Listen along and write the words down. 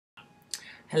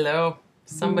Hello.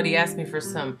 Somebody asked me for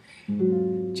some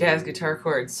jazz guitar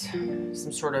chords,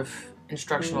 some sort of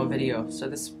instructional video, so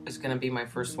this is going to be my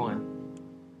first one.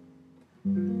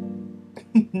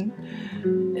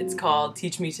 It's called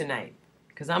Teach Me Tonight,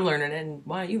 because I'm learning it, and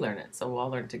why don't you learn it? So we'll all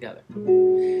learn it together.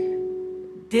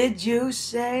 Did you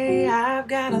say I've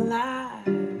got a lot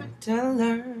to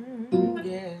learn?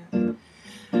 Yeah.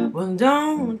 Well,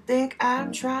 don't think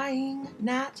I'm trying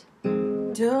not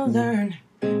to learn.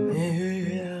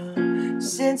 Yeah.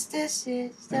 Since this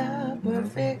is the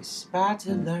perfect spot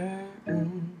to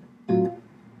learn,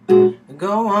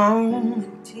 go on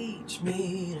and teach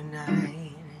me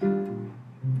tonight.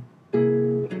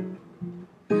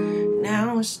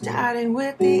 Now we're starting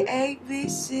with the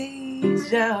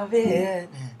ABCs of it,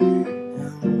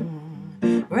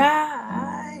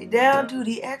 right down to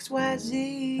the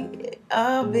XYZ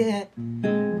of it.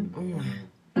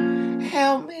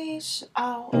 Help me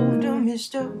solve the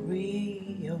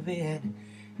mystery of it.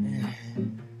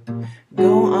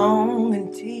 Go on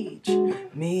and teach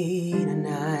me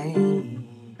tonight.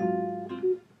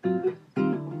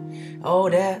 Oh,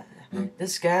 the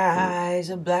sky's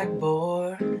a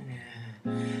blackboard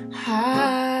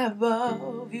high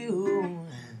above you.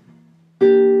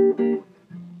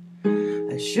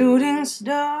 A shooting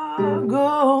star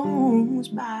goes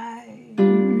by.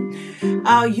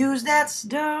 I'll use that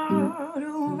star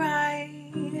to write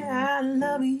I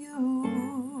love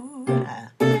you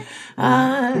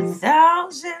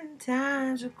 1,000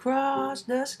 times across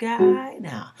the sky.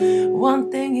 Now, one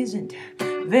thing isn't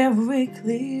very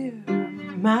clear,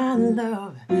 my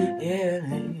love, yeah.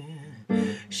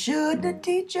 Should the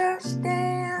teacher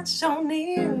stand so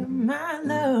near, my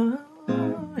love,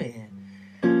 yeah.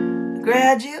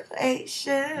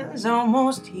 Graduation's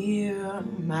almost here,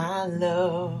 my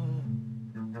love.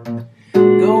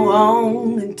 Go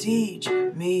on and teach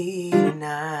me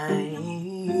tonight.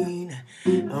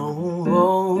 Oh,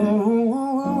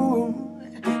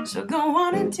 so go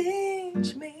on and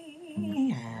teach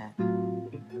me.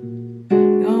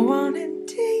 Go on and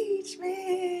teach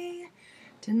me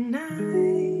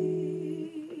tonight.